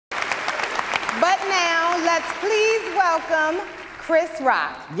right now, let's please welcome Chris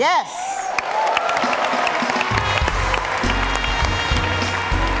Rock. Yes.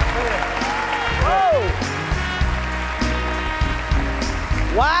 Oh!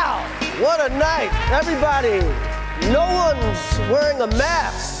 Wow, what a night. Everybody, no one's wearing a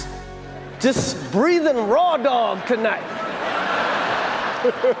mask. Just breathing raw dog tonight.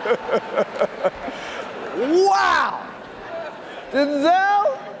 Wow!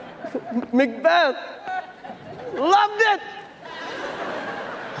 Denzel, Macbeth, loved it.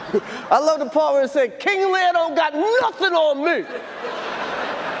 I love the part where it said, King Lear don't got nothing on me.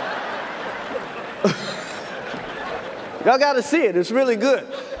 Y'all gotta see it, it's really good.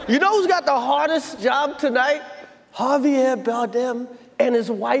 You know who's got the hardest job tonight? Javier Bardem and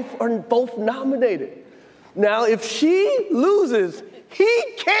his wife are both nominated. Now, if she loses, he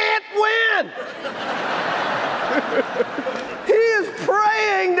can't win. He is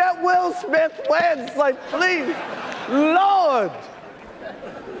praying that Will Smith wins. Like, please, Lord.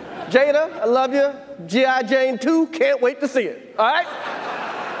 Jada, I love you. G.I. Jane 2, can't wait to see it. All right?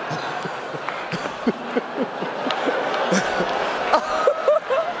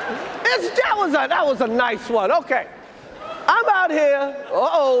 That was a nice one. Okay. I'm out here.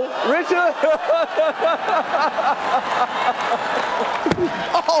 Richard.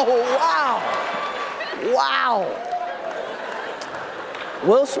 Oh, wow. Wow.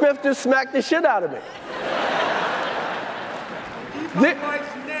 Will Smith just smacked the shit out of me. Keep my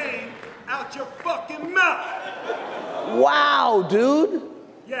wife's name out your fucking mouth. Wow, dude.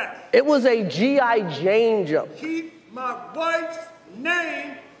 Yes. It was a G.I. Jane joke. Keep my wife's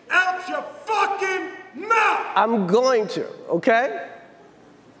name out your fucking mouth! I'm going to, okay?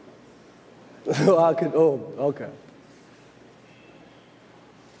 Okay.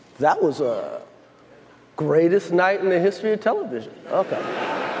 That was a greatest night in the history of television. Okay.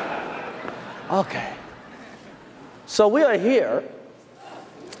 Okay. So we are here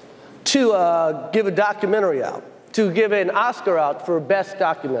to give a documentary out, to give an Oscar out for Best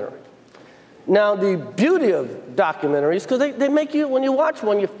Documentary. Now, the beauty of documentaries, because they make you, when you watch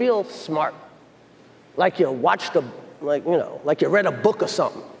one, you feel smart. Like you watched like you read a book or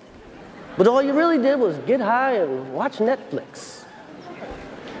something. But all you really did was get high and watch Netflix.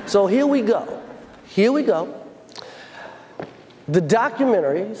 So here we go. The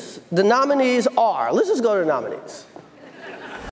documentaries, the nominees are, let's just go to the nominees.